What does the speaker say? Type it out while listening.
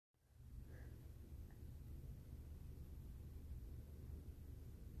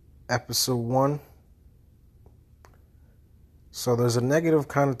Episode 1. So there's a negative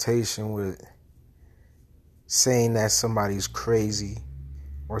connotation with saying that somebody's crazy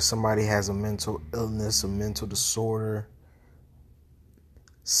or somebody has a mental illness, a mental disorder,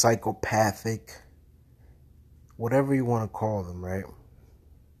 psychopathic, whatever you want to call them, right?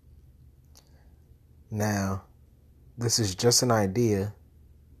 Now, this is just an idea,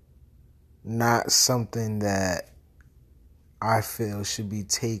 not something that I feel should be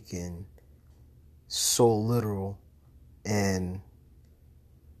taken so literal, and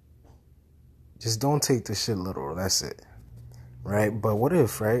just don't take the shit literal. That's it, right? But what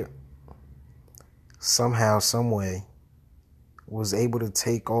if, right, somehow, some way, was able to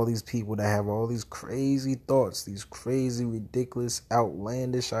take all these people that have all these crazy thoughts, these crazy, ridiculous,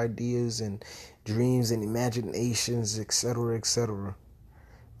 outlandish ideas and dreams and imaginations, etc.,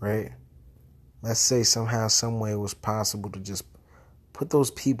 right? Let's say somehow, some way it was possible to just put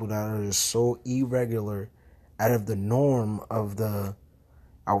those people that are just so irregular out of the norm of the,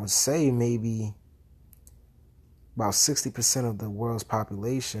 I would say maybe about 60% of the world's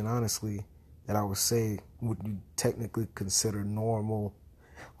population, honestly, that I would say would you technically consider normal,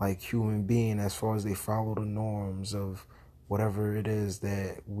 like human being, as far as they follow the norms of whatever it is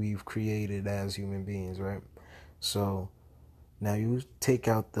that we've created as human beings, right? So now you take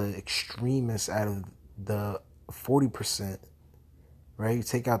out the extremists out of the 40%, right? You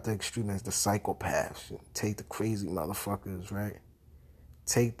take out the extremists, the psychopaths, take the crazy motherfuckers, right?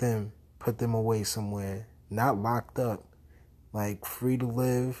 Take them, put them away somewhere, not locked up, like free to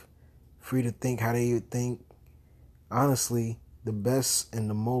live, free to think how they would think. Honestly, the best and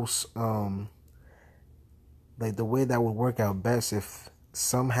the most, like the way that would work out best if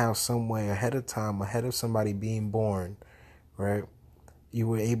somehow, some way, ahead of time, ahead of somebody being born, right, you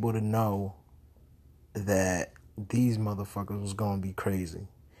were able to know that these motherfuckers was gonna be crazy.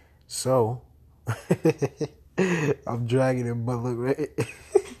 So, I'm dragging it, but look, right?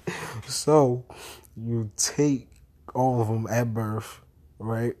 So, you take all of them at birth,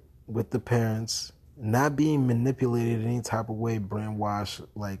 right, with the parents, not being manipulated in any type of way, brainwashed,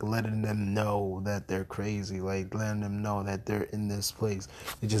 like letting them know that they're crazy, like letting them know that they're in this place.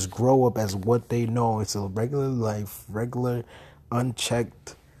 They just grow up as what they know. It's a regular life, regular,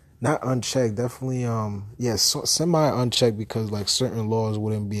 unchecked, not unchecked, definitely, so semi-unchecked, because like certain laws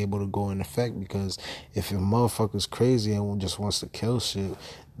wouldn't be able to go in effect, because if a motherfucker's crazy and just wants to kill shit,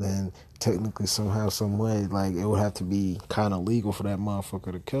 then technically somehow, some way, like it would have to be kind of legal for that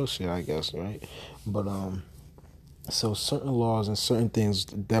motherfucker to kill shit, I guess, right? But so certain laws and certain things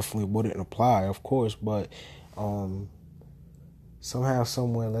definitely wouldn't apply, of course, but somehow,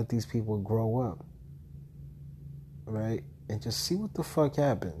 somewhere, let these people grow up, right, and just see what the fuck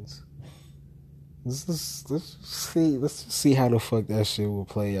happens. Let's just see how the fuck that shit will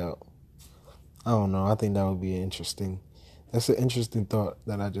play out. I don't know. I think that would be interesting. That's an interesting thought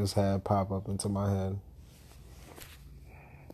that I just had pop up into my head.